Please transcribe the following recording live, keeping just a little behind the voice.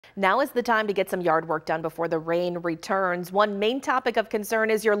Now is the time to get some yard work done before the rain returns. One main topic of concern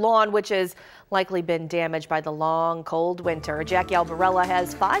is your lawn, which has likely been damaged by the long, cold winter. Jackie Albarella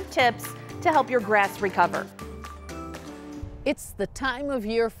has 5 tips to help your grass recover. It's the time of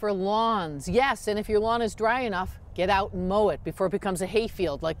year for lawns. Yes, and if your lawn is dry enough, get out and mow it before it becomes a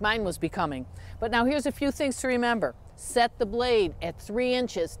hayfield like mine was becoming. But now here's a few things to remember. Set the blade at 3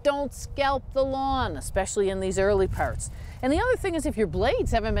 inches. Don't scalp the lawn, especially in these early parts. And the other thing is, if your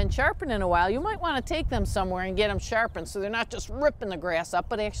blades haven't been sharpened in a while, you might want to take them somewhere and get them sharpened so they're not just ripping the grass up,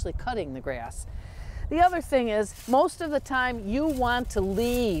 but actually cutting the grass. The other thing is, most of the time you want to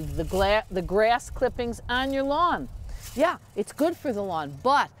leave the grass clippings on your lawn. Yeah, it's good for the lawn,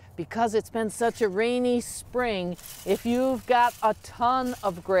 but because it's been such a rainy spring, if you've got a ton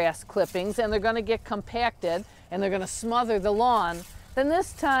of grass clippings and they're going to get compacted and they're going to smother the lawn, then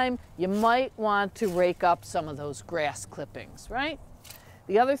this time you might want to rake up some of those grass clippings, right?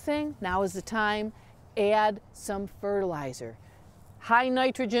 The other thing, now is the time, add some fertilizer. High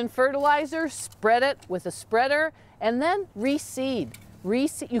nitrogen fertilizer, spread it with a spreader, and then reseed.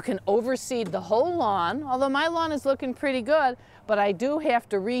 You can overseed the whole lawn, although my lawn is looking pretty good, but I do have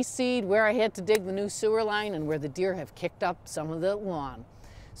to reseed where I had to dig the new sewer line and where the deer have kicked up some of the lawn.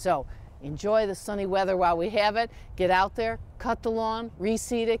 So enjoy the sunny weather while we have it. Get out there, cut the lawn,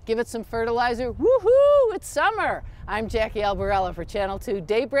 reseed it, give it some fertilizer. Woohoo! It's summer! I'm Jackie Albarella for Channel 2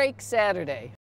 Daybreak Saturday.